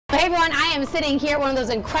Hey everyone, I am sitting here at one of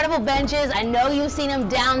those incredible benches. I know you've seen them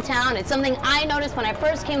downtown. It's something I noticed when I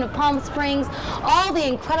first came to Palm Springs. All the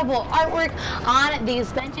incredible artwork on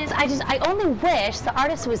these benches. I only wish the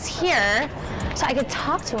artist was here so I could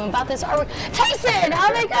talk to him about this artwork. Tyson!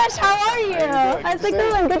 Oh my gosh, how are you? How's it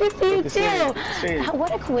going? Good to see you too.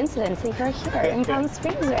 What a coincidence that you're here in Palm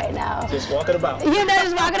Springs right now. Just walking about. You're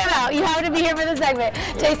just walking about. You happen to be here for the segment.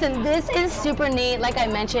 Tyson, this is super neat. Like I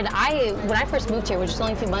mentioned, when I first moved here, which was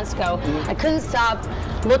only a few months ago, I couldn't stop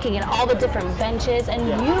looking at all the different benches, and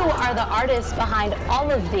you are the artist behind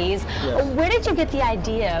all of these. Where did you get the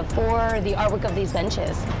idea for the artwork of these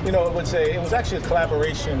benches? You know, it was actually a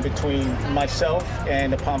collaboration between myself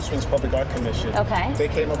and the Palm Springs Public Art Commission. Okay. They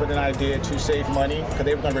came up with an idea to save money because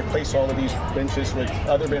they were going to replace all of these benches with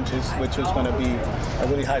other benches, which was going to be a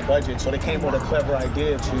really high budget. So they came with a clever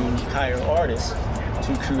idea to hire artists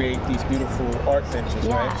to create these beautiful art benches,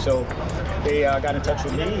 right? So they got in touch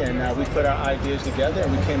with me, and we put our ideas together,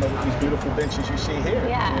 and we came up with these beautiful benches you see here.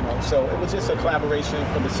 You know, so it was just a collaboration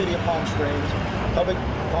from the city of Palm Springs,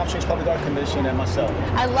 Palm Springs Public Art Commission, and myself.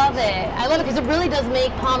 I love it. I love it because it really does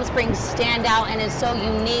make Palm Springs stand out and is so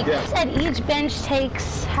unique. You said each bench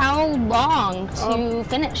takes how long to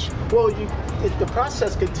finish? Well, the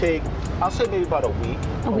process could take, I'll say maybe about a week.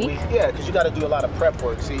 A week? Yeah, because you got to do a lot of prep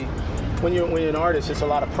work. See, when you're an artist, it's a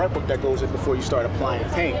lot of prep work that goes in before you start applying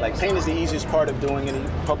paint. Like, paint is the easiest part of doing any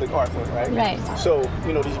public artwork, right? Right. So,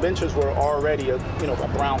 you know, these benches were already a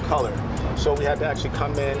brown color. So we had to actually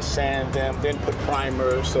come in, sand them, then put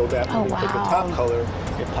primer so that when we put the top color,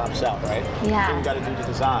 it pops out, right? Yeah. Then you got to do the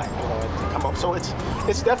design, you know, to come up. So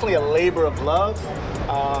it's definitely a labor of love.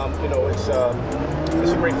 You know, it's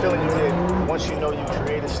a great feeling you get once you know you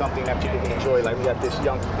created something that people can enjoy. Like, we got this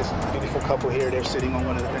beautiful couple here. They're sitting on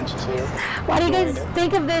one of the benches here. What do you guys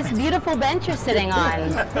think of this beautiful bench you're sitting on?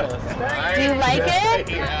 Do you like it?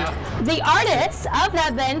 Yeah. The artist of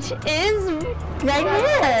that bench is right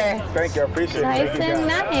here. Thank you, I appreciate it. Tysen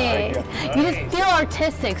Knight. You just feel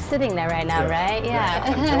artistic sitting there right now, right?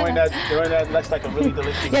 Yeah. Enjoying that looks like a really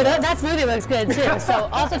delicious. Yeah, that smoothie looks good too. So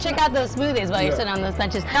also check out those smoothies while you're sitting on those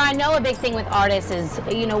benches. Now, I know a big thing with artists is,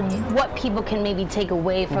 you know, what people can maybe take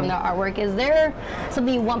away from their artwork. Is there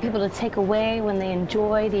something you want people to take away when they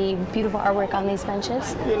enjoy the beautiful artwork on these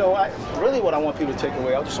benches? You know, really what I want people to take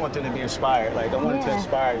away, I just want them to be inspired. Like, I want it to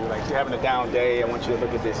inspire you. Like, if you're having a down day, I want you to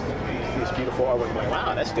look at this beautiful artwork and be like,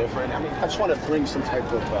 wow, that's different. I mean, I just want to bring some type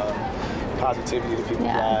of positivity to people's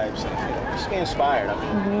lives, and, you know, just be inspired.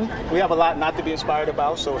 I mean, we have a lot not to be inspired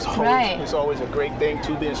about, so it's always a great thing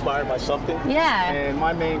to be inspired by something. Yeah. And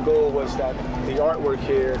my main goal was that the artwork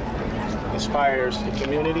here inspires the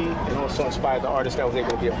community and also inspires the artist that was able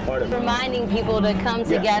to be a part of it. Reminding people to come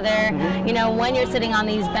together, you know, when you're sitting on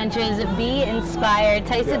these benches, be inspired.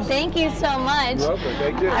 Tyson, thank you so much. You're welcome.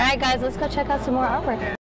 Thank you. All right, guys, let's go check out some more artwork.